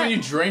explain is that? when you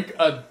drink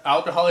an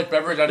alcoholic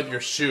beverage out of your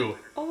shoe.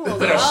 Oh,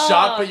 Like a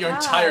shot, but your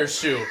entire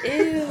shoe.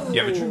 You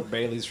ever drink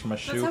Bailey's from a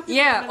shoe?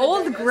 Yeah,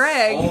 old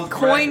Greg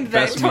coined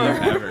that Best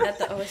meme term. ever. At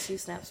the OSU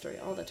Snap Story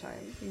all the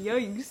time.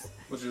 Yikes.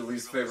 What's your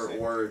least favorite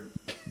word?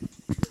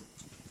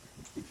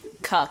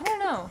 Cuck. I don't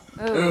know.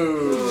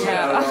 Ooh, I don't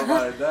know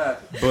about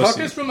that. Cuck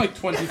is from like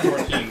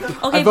 2014. Okay,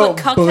 I but vote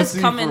cuck has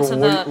bussy come for into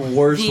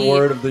worst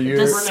word of the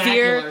year.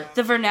 sphere,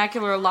 the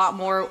vernacular a lot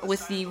more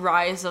with the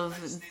rise of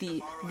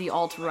the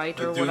alt-right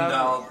or The whatever.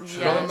 Dundal.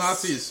 Yes.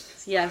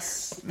 Nazis.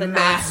 Yes. The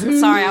Nazis.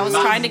 Sorry, I was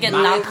trying to get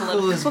not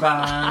political.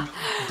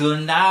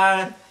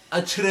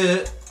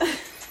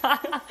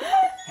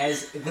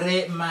 Has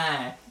great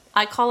mind.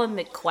 I call him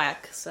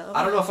McQuack, so.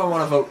 I don't know if I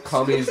want to vote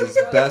cummies as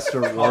best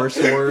or worst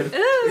word.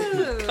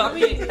 Ooh,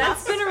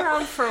 that's been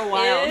around for a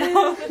while.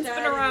 No, it's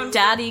been around.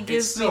 Daddy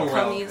gives me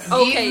cummies.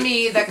 Okay. Give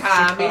me the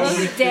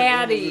commies.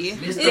 Daddy.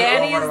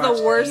 Daddy is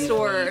the worst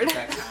word.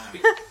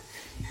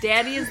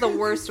 Daddy is the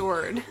worst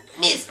word.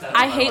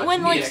 I hate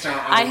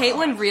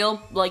when real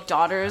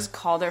daughters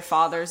call their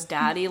fathers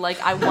daddy.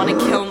 Like, I want to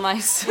kill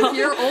myself. If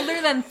you're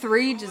older than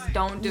 3, just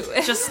don't do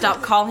it. Just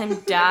stop calling him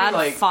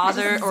dad,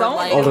 father, or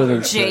Older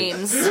than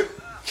James.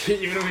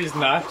 Even if he's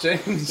not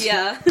James.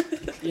 Yeah.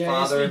 Yeah,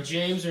 Father, Father,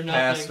 James or nothing.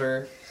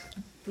 Pastor,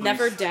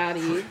 Never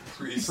daddy.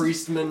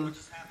 priestman.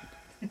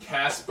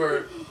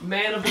 Casper.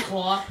 Man of the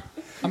cloth.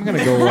 I'm going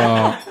to go,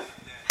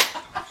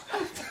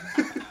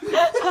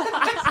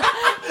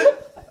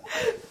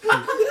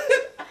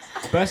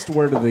 best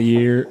word of the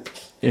year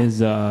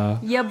is,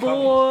 Yeah,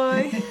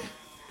 boy.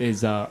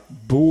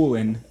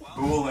 bullin'.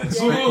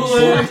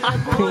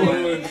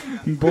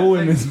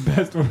 Bullin' is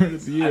best word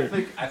of the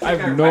year. I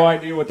have no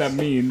idea what that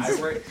means.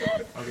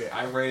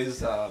 I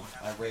raised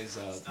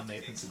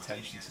Nathan's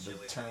attention to the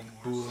term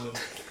 "boolin."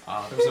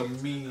 There's a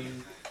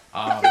meme.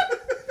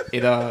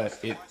 It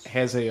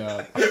has a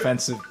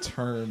offensive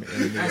term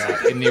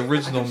in the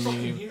original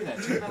meme,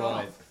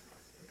 but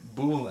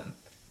boolin.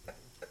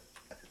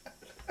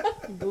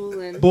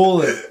 Bullin'.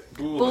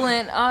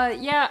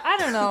 Yeah, I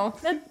don't know.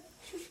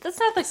 That's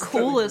not the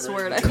coolest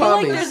word. I feel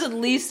like there's at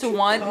least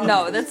one.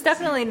 No, that's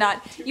definitely not.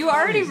 You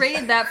already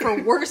rated that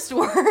for worst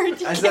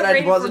word. I said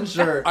I wasn't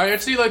sure. I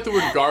actually like the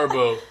word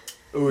garbo.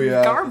 Oh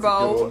yeah.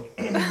 Garbo.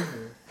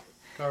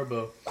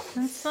 Garbo.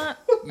 That's not.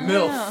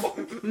 MILF.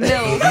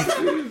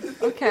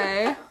 MILF.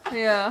 Okay.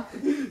 Yeah.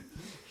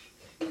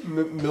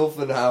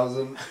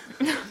 Milfenhausen.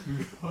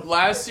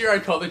 Last year I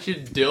called the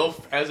kid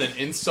DILF as an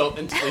insult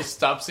until they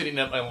stopped sitting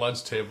at my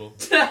lunch table.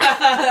 For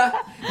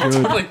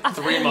like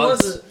 3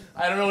 months.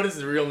 I don't know what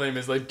his real name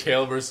is, like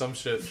Caleb or some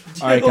shit.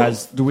 Alright,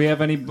 guys, do we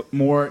have any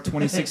more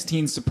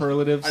 2016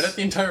 superlatives? I got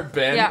the entire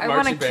band. Yeah, I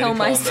want to kill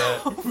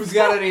myself. Who's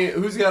got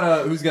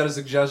a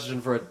suggestion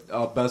for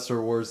a best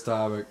or worst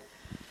topic?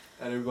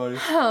 Anybody?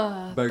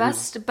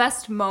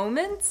 Best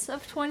moments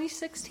of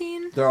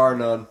 2016? There are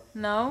none.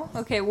 No?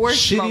 Okay, worst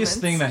Shittiest moments.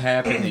 thing that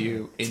happened to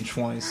you in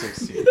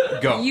 2016.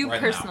 Go. You right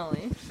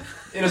personally.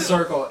 In a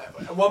circle,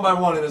 one by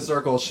one in a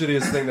circle.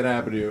 Shittiest thing that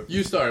happened to you.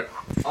 You start.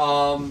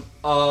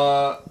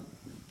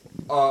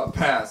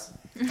 Pass.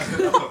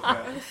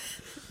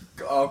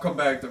 I'll come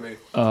back to me.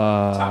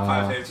 Top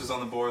 5 answers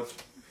on the board.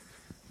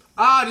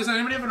 Does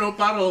anybody have a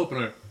bottle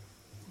opener?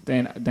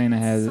 Dana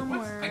has it.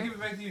 I give it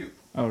back to you.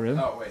 Oh, really?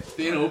 Oh wait.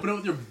 Dana, open it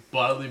with your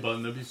bodily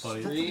button. That'd be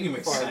funny.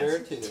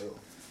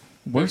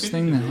 Worst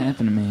thing that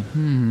happened to me.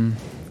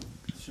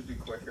 Should be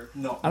quicker.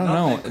 No, I don't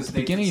know. At the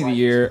beginning of the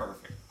year,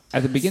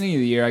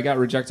 I got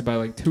rejected by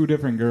like 2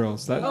 different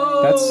girls. That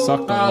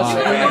sucked a lot.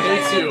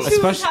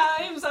 Especially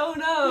times. Oh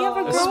no. You have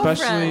a girlfriend.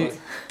 Especially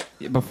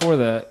before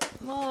that.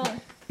 Well,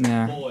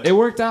 Yeah, it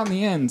worked out in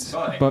the end.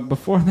 But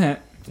before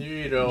that,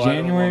 You know, January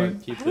I don't want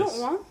to keep I don't this.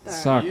 want that.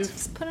 sucked.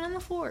 Just put it on the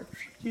floor.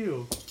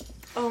 You.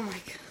 Oh my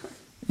god.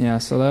 Yeah,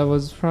 so that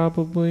was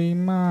probably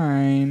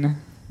mine,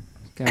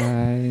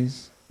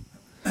 guys.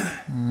 Go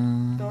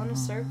in a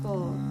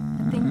circle.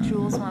 I think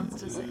Jules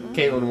wants to say.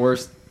 Caitlin,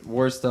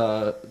 worst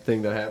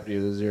thing that happened to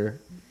you this year?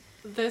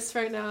 This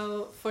right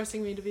now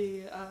forcing me to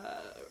be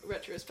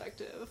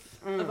retrospective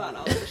about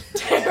all the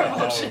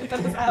terrible shit that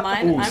has happened.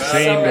 Mine, Ooh, I'm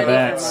same so to ready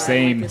that. for mine.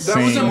 Same, Like, That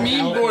was a same.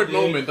 meme board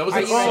moment. That was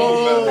like,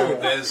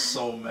 That is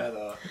so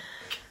meta.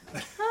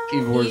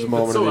 Eve, worst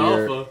moment so of the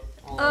year. alpha.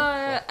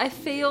 I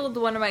failed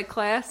one of my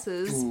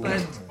classes,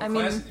 but I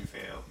mean, Class did you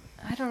fail?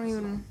 I don't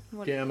even.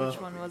 Gamma. Which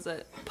one was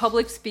it?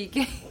 Public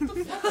speaking.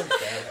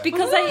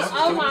 Because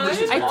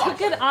I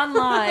took it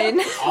online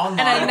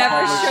and I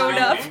never showed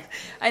up.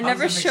 I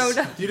never showed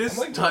up. You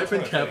just type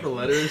in capital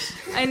letters.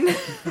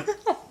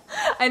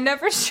 I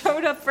never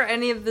showed up for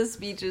any of the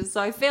speeches,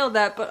 so I failed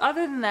that. But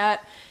other than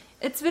that,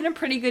 it's been a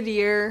pretty good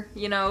year.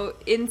 You know,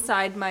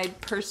 inside my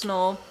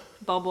personal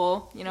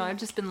bubble. You know, I've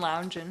just been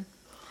lounging.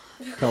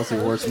 Kelsey,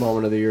 worst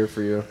moment of the year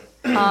for you?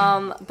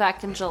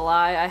 Back in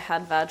July, I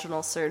had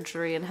vaginal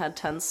surgery and had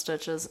 10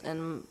 stitches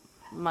in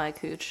my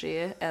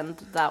coochie, and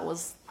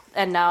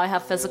now I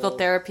have physical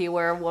therapy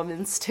where a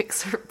woman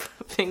sticks her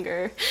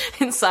finger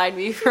inside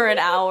me for an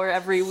hour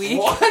every week.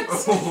 What?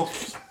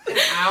 An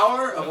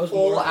hour? A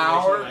full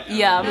hour?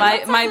 Yeah,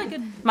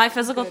 my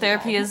physical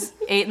therapy is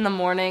 8 in the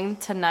morning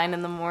to 9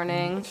 in the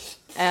morning,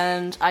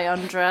 and I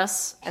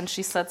undress, and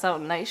she sets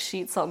out nice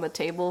sheets on the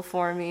table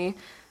for me.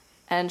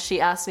 And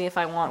she asked me if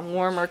I want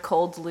warm or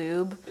cold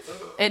lube.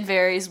 It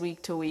varies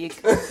week to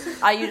week.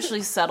 I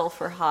usually settle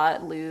for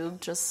hot lube,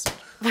 just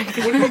What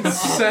do you mean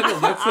settle?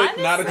 That's like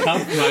not a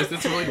compromise.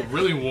 That's like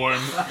really warm.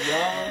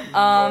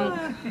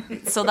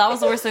 So that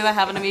was the worst thing that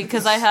happened to me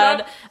because I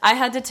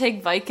had to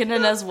take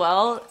Vicodin as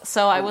well.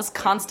 So I was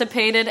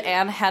constipated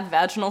and had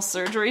vaginal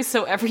surgery.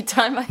 So every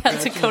time I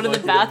had to go to the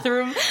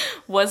bathroom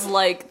was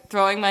like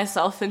throwing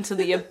myself into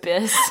the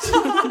abyss.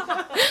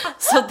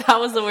 So that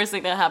was the worst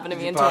thing that happened to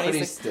me in Pop any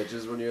 26.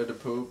 stitches when you had to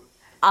poop?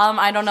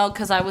 I don't know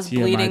because I was TMI,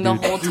 bleeding the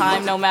dude. whole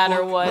time, no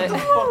matter what.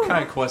 What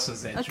kind of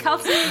questions that?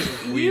 Kelsey,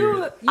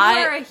 you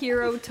are a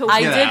hero to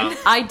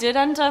I did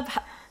end up.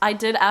 I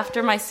did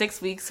after my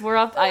 6 weeks were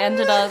up. I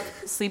ended up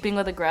sleeping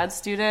with a grad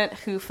student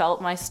who felt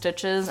my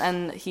stitches,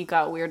 and he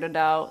got weirded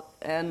out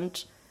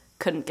and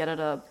couldn't get it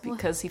up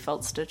because he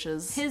felt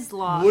stitches. His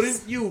loss.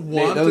 Wouldn't you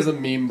want? That was a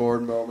meme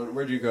board moment.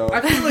 Where'd you go?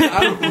 I feel like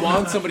I would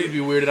want somebody to be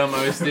weirded out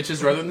by my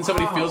stitches rather than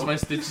somebody feels my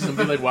stitches and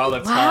be like, "Wow,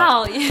 that's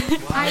Wow.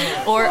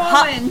 hot." Or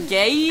hot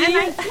gay. And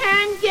I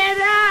can't get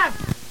up.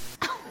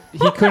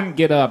 He couldn't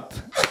get up.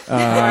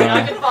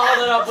 I can follow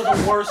that up with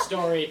a war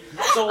story.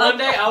 So one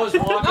day I was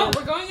walking. No,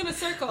 we're going in a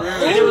circle.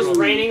 And it was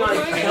raining on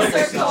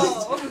campus.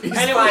 He's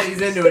fine.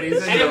 He's into it.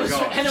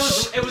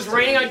 It was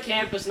raining on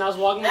campus, and I was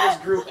walking with this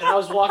group, and I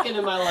was walking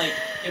in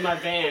my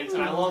Vans,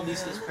 and I love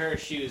this pair of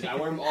shoes. I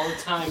wear them all the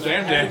time.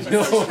 Damn,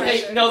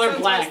 No, they're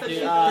black, dude.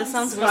 This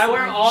sounds But I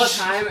wear them all the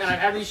time, and I've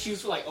had these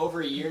shoes for like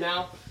over a year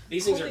now.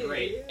 These things are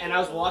great. And I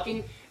was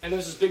walking, and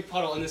there's this big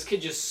puddle, and this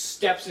kid just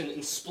steps in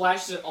and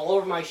splashes it all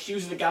over my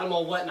shoes, and it got them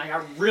all wet, and I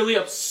got really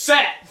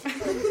upset.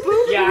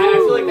 Yeah, I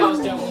feel like that was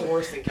definitely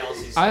worse than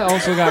Kelsey's. I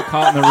also got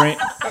caught in the rain.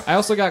 I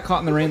also got caught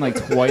in the rain like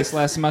twice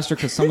last semester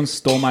because someone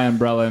stole my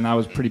umbrella, and I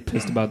was pretty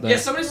pissed about that. Yeah,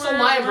 somebody stole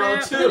my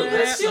umbrella too.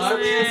 That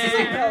sucks.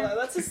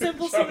 That's a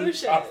simple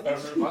solution.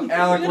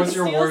 Alec, what's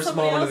your worst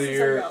moment of the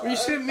year? You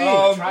shit me.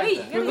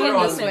 Wait, you're We're going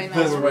on this way now.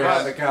 this way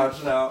on the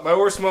couch now. My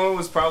worst moment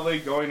was probably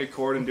going to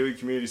court and doing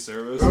community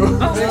service.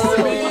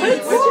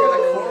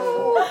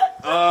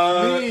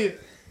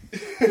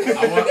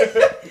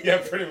 Yeah,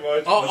 pretty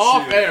much. Oh,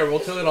 off air. We'll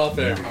tell it off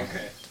air.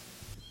 Okay.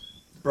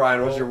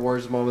 Brian, what's your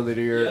worst moment of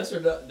the year? Yes or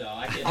no? No,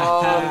 I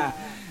can't.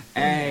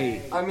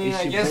 Hey, I mean,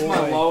 I your guess boy.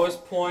 my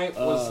lowest point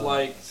was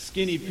like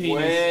Skinny penis.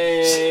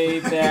 way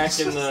back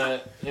in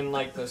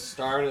the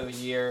start of the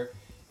year,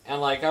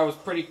 and like I was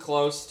pretty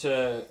close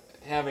to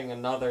having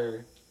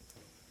another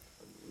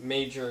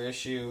major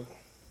issue.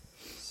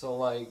 So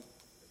like,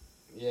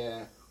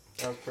 yeah,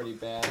 that was pretty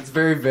bad. It's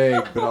very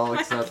vague, but I'll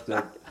accept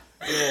it.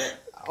 Yeah.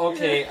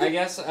 Okay, I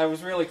guess I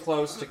was really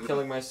close to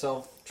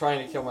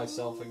trying to kill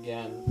myself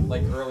again,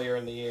 like earlier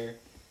in the year.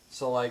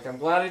 So like, I'm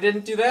glad I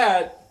didn't do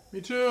that.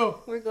 Me too.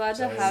 We're glad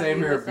to have Same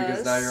you here with because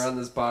us. now you're on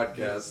this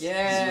podcast.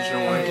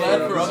 Yeah. I'm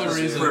glad for other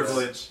reasons.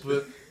 Privilege.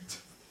 But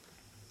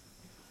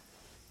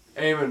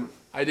Eamon.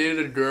 I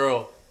dated a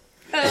girl.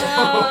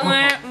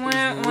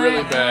 Really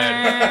Really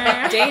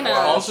bad. Dana.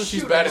 Also,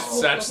 she's bad at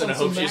sex, and I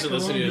hope she isn't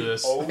listening to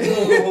this.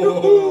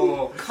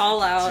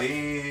 Call out.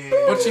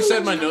 But she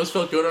said my nose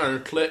felt good on her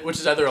clit, which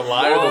is either a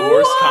lie or the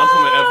worst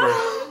compliment ever.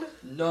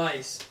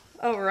 Nice.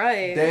 All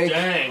right.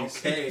 Dang.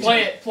 Okay.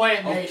 Play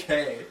it, Nate.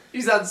 Okay.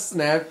 He's on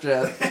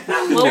Snapchat.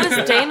 What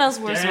was Dana's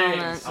worst Dang.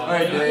 moment? All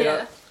right, Dana.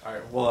 Yeah.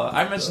 Alright, well,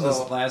 I mentioned this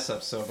last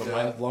episode, but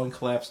my lung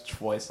collapsed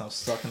twice and I was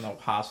stuck in the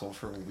hospital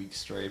for a week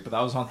straight. But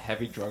I was on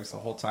heavy drugs the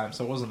whole time,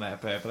 so it wasn't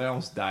that bad, but I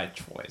almost died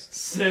twice.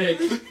 Sick.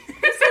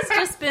 This has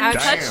just been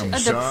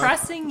such a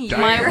depressing year.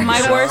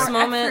 My worst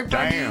moment.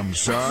 Damn,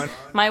 son.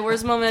 My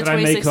worst moment Did of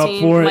I make up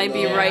 2016 for it? might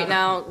be right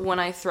now when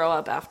I throw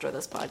up after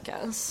this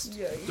podcast.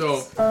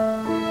 So,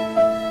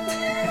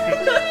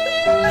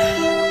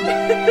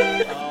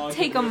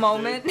 Take a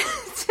moment to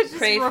just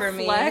Pray for me.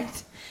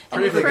 reflect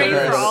I and think pray I've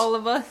had for a- all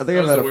of us. I think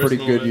I've had a pretty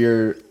good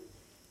year.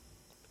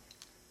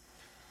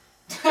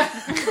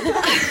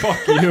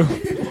 Fuck you.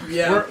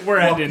 Yeah. We're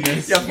ending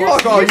this. Yeah,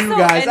 Fuck all you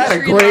guys. I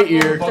had a great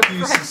year. Fuck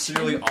you,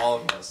 sincerely, all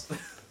of us.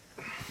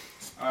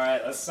 All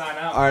right, let's sign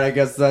out. All right, I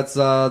guess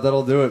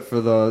that'll do it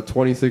for the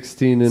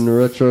 2016 in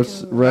retro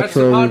that's the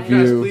podcast.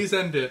 review. Please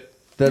end it.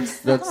 That's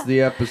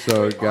the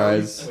episode,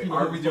 guys.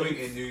 Are we doing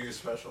a New Year's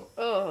special?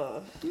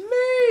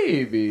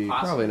 Maybe,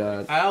 probably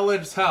not. At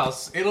Alan's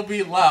house, it'll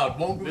be loud.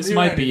 Won't This hear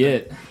might be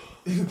anything. it.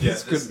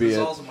 This could be this it.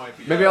 also might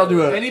be Maybe it. I'll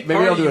do Any maybe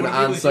I'll party do you an wouldn't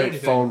be able to do on-site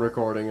anything. phone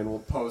recording and we'll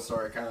post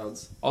our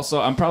accounts.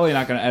 Also, I'm probably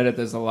not going to edit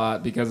this a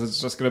lot because it's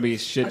just going to be a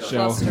shit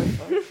show.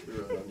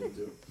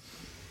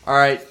 All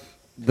right,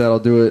 that'll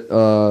do it,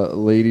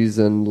 ladies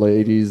and more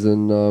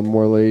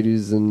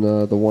ladies and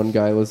the one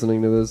guy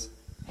listening to this.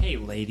 Hey,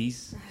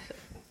 ladies.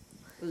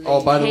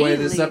 Oh, by the Hey, way,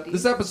 this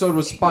episode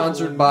was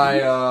sponsored by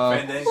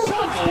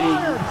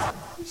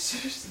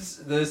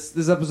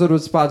this episode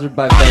was sponsored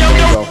by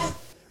Fandango.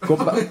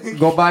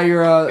 Go buy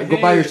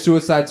your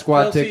Suicide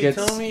Squad Kelsey,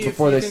 tickets tell me if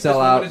before you they think sell this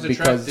woman out is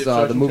because attractive, so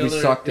I the can movie tell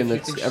her sucked and if you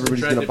it's think she's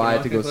everybody's gonna attractive buy or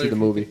it to not, go tell see her the if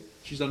movie.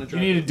 she's You unattractive.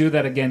 need to do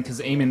that again because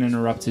Eamon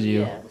interrupted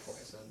you.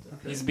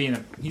 He's being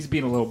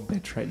a little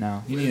bitch right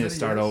now. You need to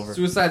start over.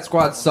 Suicide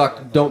Squad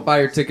sucked. Don't buy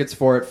your tickets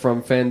for it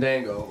from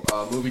Fandango.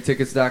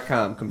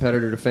 Movietickets.com,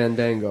 competitor to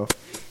Fandango.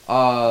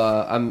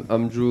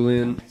 I'm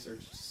Julian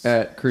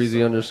at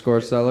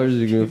crazy_sellers.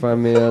 You can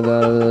find me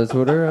on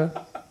Twitter.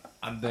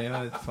 I'm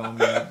Dana. Follow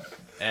me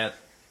at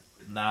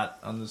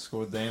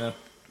not_Dana.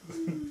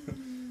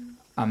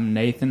 I'm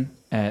Nathan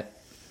at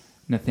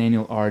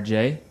Nathaniel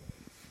RJ.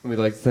 We'd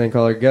like to thank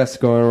all our guests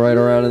going right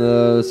around in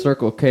the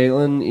circle.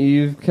 Caitlin,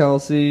 Eve,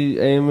 Kelsey,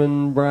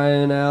 Eamon,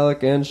 Brian,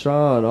 Alec, and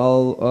Sean.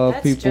 All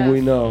That's people Jeff. we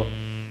know.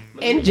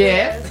 And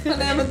Jeff. And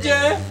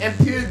And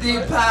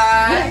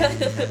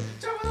PewDiePie.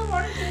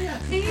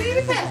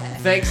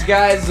 Thanks,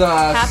 guys.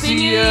 Happy See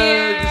New ya.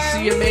 Year.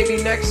 See you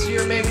maybe next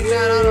year, maybe not.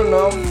 I don't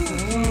know.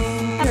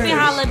 Happy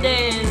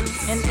holidays.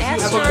 An Have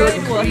a asteroid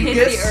good will hit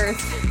crickets. the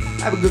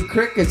Earth. Have a good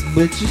crickets,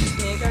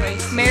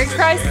 bitches. Merry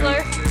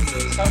Chrysler.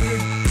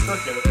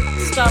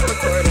 Stop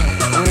recording.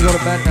 I'm gonna go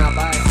to bed now.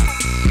 Bye.